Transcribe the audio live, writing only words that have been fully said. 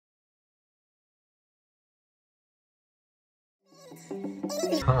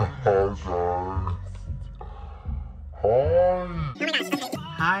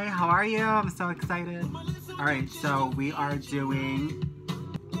Hi, how are you? I'm so excited. Alright, so we are doing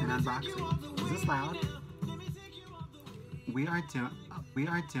an unboxing. Is this loud? We are doing,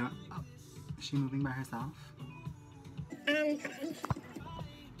 is she moving by herself?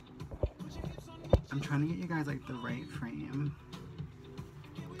 I'm trying to get you guys like the right frame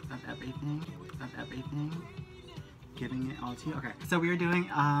of everything, giving it all to you. Okay, so we are doing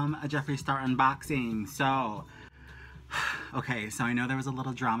a Jeffree Star unboxing. So, okay, so I know there was a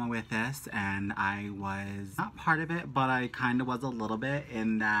little drama with this, and I was not part of it, but I kind of was a little bit,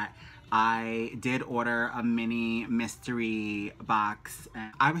 in that I did order a mini mystery box.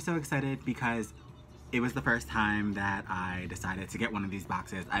 And I was so excited because it was the first time that I decided to get one of these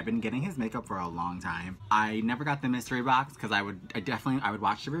boxes. I've been getting his makeup for a long time. I never got the mystery box because I would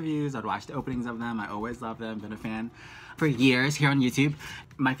watch the reviews, I'd watch the openings of them. I always loved them, been a fan for years here on YouTube.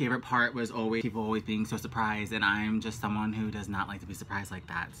 My favorite part was always people always being so surprised, and I'm just someone who does not like to be surprised like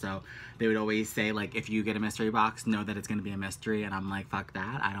that. So they would always say, like, if you get a mystery box, know that it's gonna be a mystery, and I'm like, fuck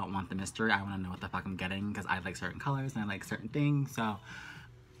that. I don't want the mystery. I wanna know what the fuck I'm getting because I like certain colors and I like certain things. So,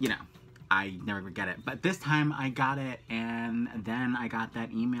 you know, I never get it. But this time I got it, and then I got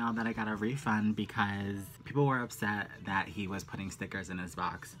that email that I got a refund because people were upset that he was putting stickers in his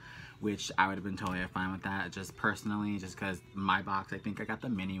box, which I would have been totally fine with that, just personally, just because my box, I think I got the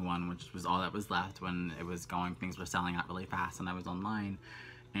mini one, which was all that was left when it was going, things were selling out really fast and I was online.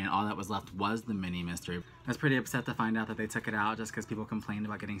 And all that was left was the mini mystery. I was pretty upset to find out that they took it out just because people complained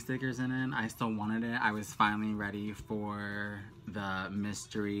about getting stickers in it. I still wanted it. I was finally ready for the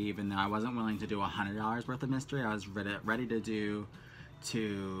mystery, even though I wasn't willing to do $100 worth of mystery. I was ready to do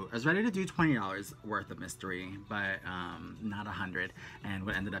 $20 worth of mystery, but not 100. And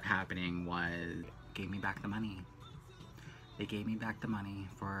what ended up happening was gave me back the money. They gave me back the money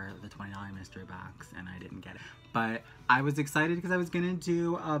for the $20 mystery box, and I didn't get it. But I was excited because I was gonna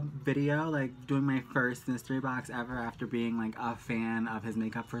do a video, like doing my first mystery box ever after being like a fan of his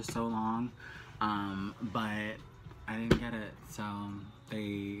makeup for so long. But I didn't get it, so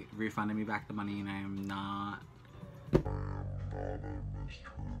they refunded me back the money, and I am not a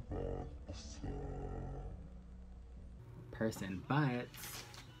mystery box person, but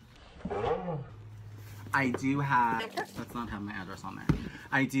I do have, let's not have my address on there.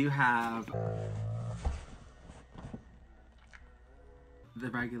 I do have the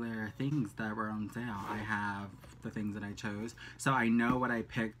regular things that were on sale. I have the things that I chose. So I know what I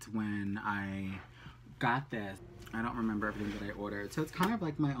picked when I got this. I don't remember everything that I ordered. So it's kind of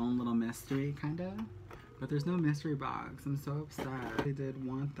like my own little mystery, kind of. But there's no mystery box. I'm so upset. I did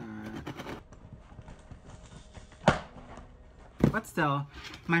want that. But still,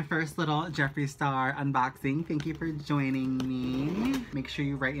 my first little Jeffree Star unboxing. Thank you for joining me. Make sure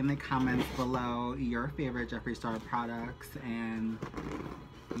you write in the comments below your favorite Jeffree Star products. And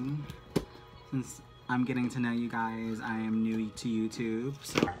since I'm getting to know you guys, I am new to YouTube,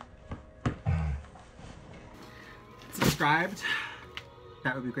 so subscribed.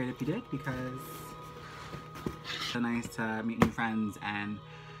 That would be great if you did, because it's so nice to meet new friends and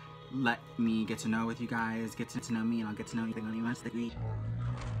let me get to know with you guys, get to know me, and I'll get to know anything on you once.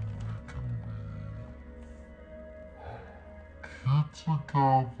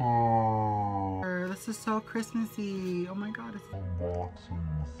 This is so Christmassy. Oh my god, it's unboxing.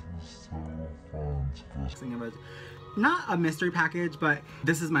 This is so fun. Not a mystery package, but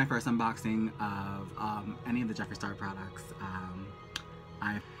this is my first unboxing of any of the Jeffree Star products.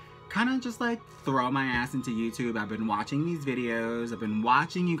 I kind of just like throw my ass into YouTube. I've been watching these videos. I've been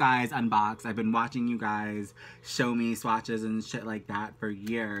watching you guys unbox. I've been watching you guys show me swatches and shit like that for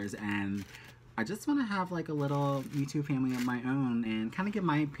years, and I just want to have like a little YouTube family of my own and kind of give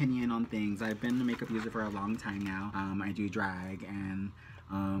my opinion on things. I've been a makeup user for a long time now. I do drag, and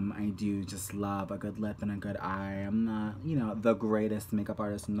I do just love a good lip and a good eye. I'm not, you know, the greatest makeup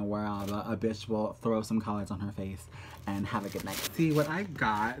artist in the world, but a bitch will throw some colors on her face and have a good night. See what I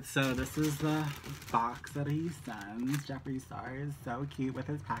got. So this is the box that he sends. Jeffree Star is so cute with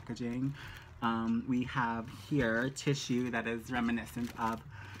his packaging. We have here tissue that is reminiscent of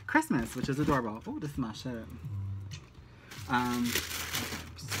Christmas, which is adorable. Oh, this is my shit.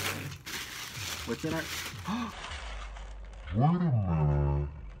 What's it? Oh, wait a minute.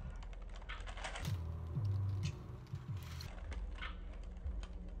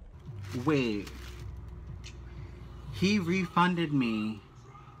 Wait. He refunded me.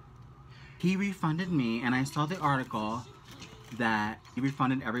 He refunded me, and I saw the article that he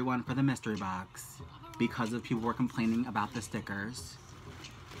refunded everyone for the mystery box because of people were complaining about the stickers.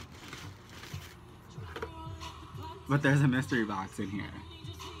 But there's a mystery box in here.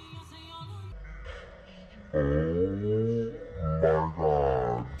 Oh my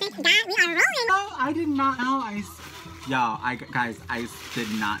god. That we are rolling. Oh, I did not know. Guys, I did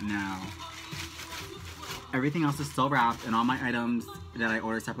not know. Everything else is still wrapped, and all my items that I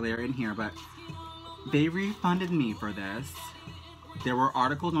ordered separately are in here, but they refunded me for this. There were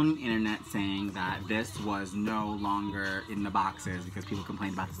articles on the internet saying that this was no longer in the boxes because people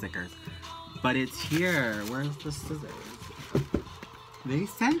complained about the stickers. But it's here. Where's the scissors? They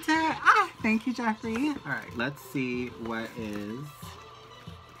sent it. Ah, thank you, Jeffree. All right, let's see what is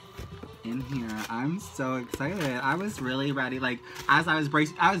in here. I'm so excited. I was really ready. Like, as I was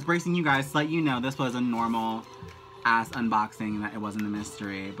bracing you guys to let you know this was a normal ass unboxing, that it wasn't a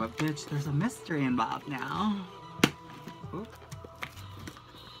mystery. But bitch, there's a mystery involved now. Oop.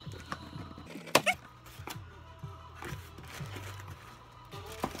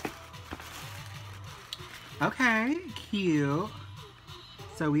 Okay, cute.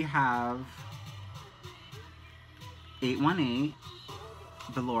 So we have 818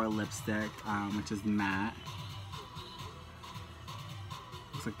 Velour lipstick, which is matte.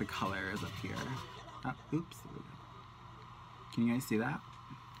 Looks like the color is up here. Oh, oops. Can you guys see that?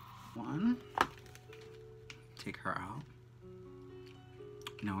 One. Take her out.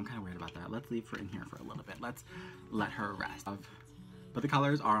 No, I'm kind of weird about that. Let's leave her in here for a little bit. Let's let her rest. But the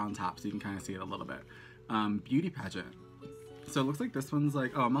colors are on top, so you can kind of see it a little bit. Beauty pageant. So it looks like this one's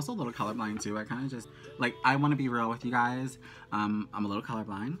like, oh, I'm also a little colorblind too. I kind of just, like, I want to be real with you guys. I'm a little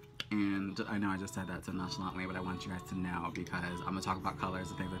colorblind, and I know I just said that so nonchalantly, but I want you guys to know because I'm gonna talk about colors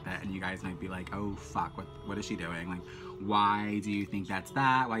and things like that, and you guys might be like, oh fuck, what is she doing? Like, why do you think that's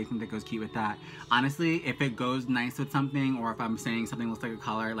that? Why do you think that goes cute with that? Honestly, if it goes nice with something, or if I'm saying something looks like a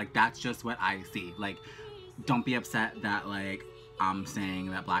color, like, that's just what I see. Like, don't be upset that, like, I'm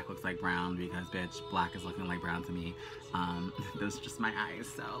saying that black looks like brown, because bitch, black is looking like brown to me. Those are just my eyes,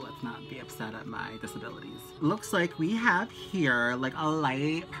 so let's not be upset at my disabilities. Looks like we have here like a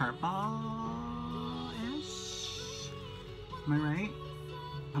light purple-ish. Am I right?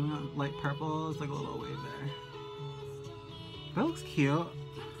 I'm not light purple, it's like a little wave there. That looks cute.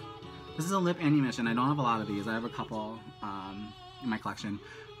 This is a lip ammunition. I don't have a lot of these. I have a couple in my collection.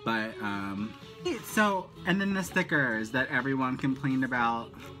 But, so, and then the stickers that everyone complained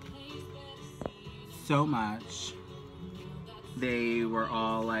about so much. They were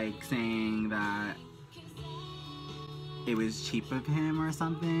all like saying that it was cheap of him or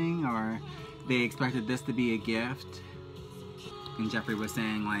something, or they expected this to be a gift. And Jeffree was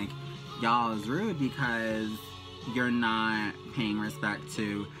saying like, y'all is rude because you're not paying respect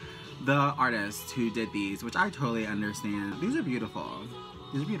to the artists who did these, which I totally understand. These are beautiful.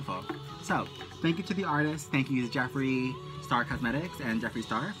 These are beautiful. So, thank you to the artists. Thank you to JEFFREE Star Cosmetics and JEFFREE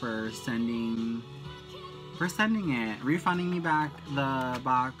Star for sending it, refunding me back the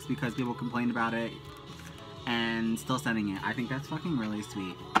box because people complained about it, and still sending it. I think that's fucking really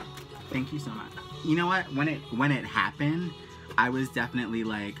sweet. Thank you so much. You know what? When it happened, I was definitely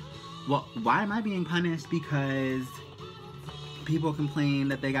like, well, why am I being punished because people complain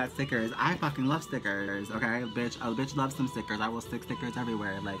that they got stickers? I fucking love stickers, okay? A bitch loves some stickers. I will stick stickers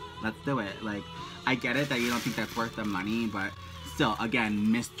everywhere. Like, let's do it. Like, I get it that you don't think that's worth the money, but still,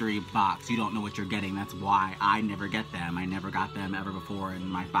 again, mystery box. You don't know what you're getting. That's why I never get them. I never got them ever before in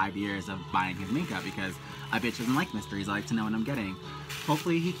my 5 years of buying his makeup because a bitch doesn't like mysteries. I like to know what I'm getting.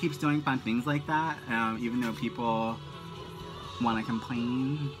 Hopefully he keeps doing fun things like that, even though people want to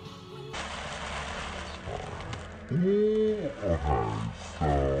complain. Okay, so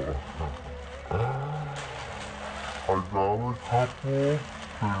I got a couple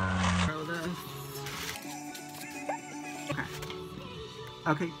things.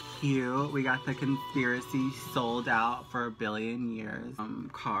 Okay, cute. We got the conspiracy sold out for a billion years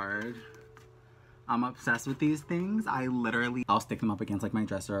card. I'm obsessed with these things. I'll stick them up against like my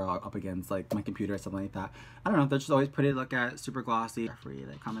dresser or up against like my computer or something like that. I don't know, they're just always pretty to look at, super glossy. Free,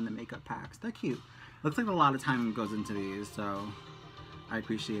 they come in the makeup packs. They're cute. Looks like a lot of time goes into these, so I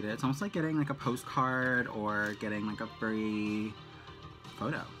appreciate it. It's almost like getting like a postcard or getting like a free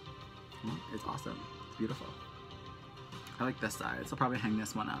photo. It's awesome. It's beautiful. I like this side, so I'll probably hang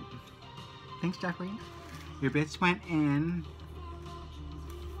this one up. Thanks, Jeffree. Your bitch went in.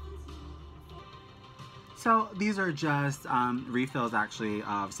 So these are just refills actually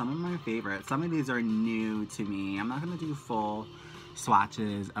of some of my favorites. Some of these are new to me. I'm not gonna do full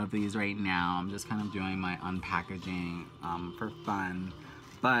swatches of these right now. I'm just kind of doing my unpackaging for fun.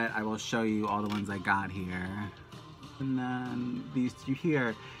 But I will show you all the ones I got here. And then these two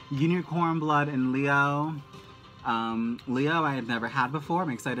here, Unicorn Blood and Leo. Leo I had never had before. I'm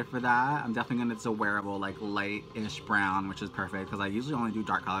excited for that. I'm definitely gonna, it's a wearable, like light-ish brown, which is perfect because I usually only do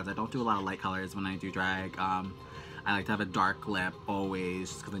dark colors. I don't do a lot of light colors when I do drag. I like to have a dark lip always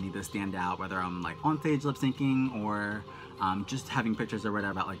just because I need to stand out, whether I'm like on stage lip syncing or just having pictures or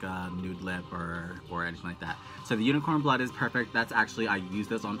whatever about like a nude lip or anything like that. So the unicorn blood is perfect. That's actually, I use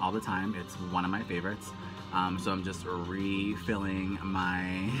this on all the time. It's one of my favorites. So I'm just refilling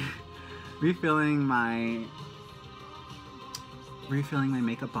my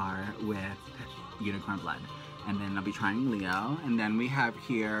makeup bar with unicorn blood. And then I'll be trying Leo. And then we have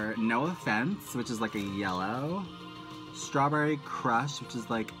here No Offense, which is like a yellow. Strawberry Crush, which is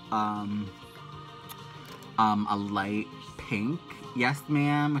like a light pink. Yes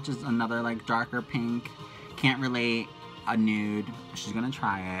Ma'am, which is another like darker pink. Can't Relate, a nude. She's gonna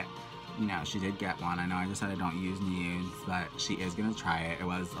try it. You know, she did get one. I know I just said I don't use nudes, but she is gonna try it. It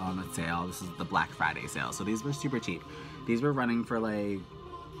was on a sale. This is the Black Friday sale. So these were super cheap. These were running for like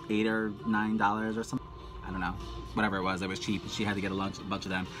 $8 or $9 or something. I don't know. Whatever it was cheap. She had to get a bunch of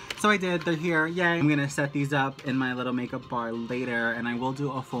them. So I did. They're here. Yay. I'm gonna set these up in my little makeup bar later, and I will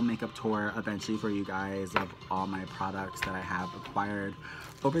do a full makeup tour eventually for you guys of all my products that I have acquired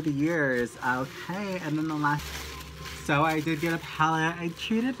over the years. Okay, and then the last... So I did get a palette. I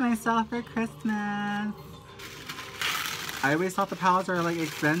treated myself for Christmas. I always thought the palettes are like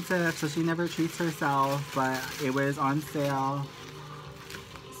expensive, so she never treats herself, but it was on sale.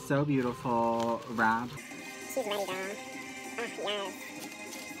 So beautiful. Wrapped. She's ready, girl. Oh, yes.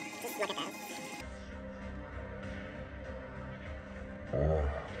 Just look at this.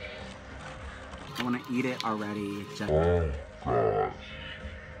 I want to eat it already. Just Oh, gosh.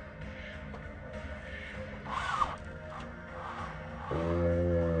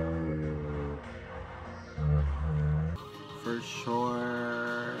 for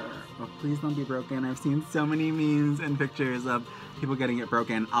sure. Oh, please don't be broken. I've seen so many memes and pictures of people getting it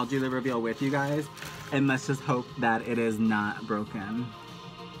broken. I'll do the reveal with you guys, and let's just hope that it is not broken.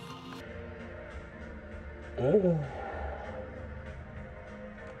 Oh.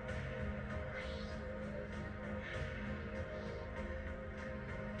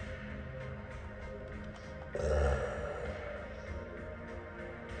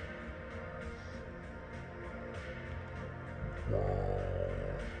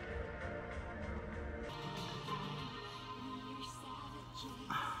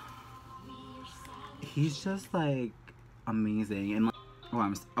 He's just like amazing. And like,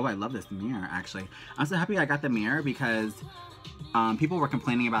 I love this mirror actually. I'm so happy I got the mirror because people were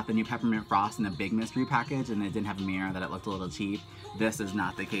complaining about the new peppermint frost in the big mystery package and it didn't have a mirror, that it looked a little cheap. This is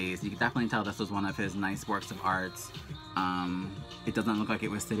not the case. You can definitely tell this was one of his nice works of art. It doesn't look like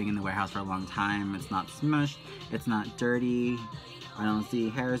it was sitting in the warehouse for a long time. It's not smushed. It's not dirty. I don't see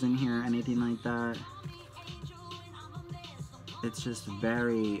hairs in here, anything like that. It's just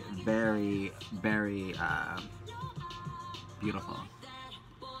very, very, very beautiful.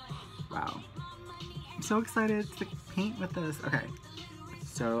 Wow. I'm so excited to paint with this. Okay,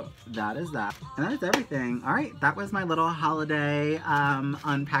 so that is that. And that is everything. All right, that was my little holiday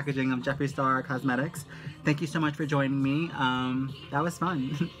unpackaging of JEFFREE STAR Cosmetics. Thank you so much for joining me. That was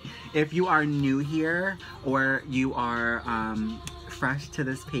fun. If you are new here or you are fresh to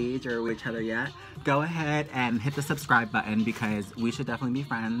this page or with each other yet, go ahead and hit the subscribe button because we should definitely be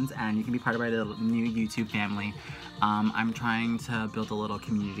friends and you can be part of our little new YouTube family. I'm trying to build a little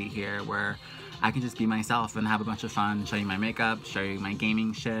community here where I can just be myself and have a bunch of fun, show you my makeup, show you my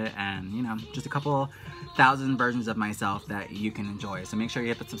gaming shit, and you know, just a couple thousand versions of myself that you can enjoy. So make sure you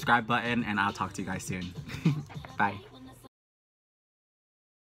hit the subscribe button and I'll talk to you guys soon. Bye.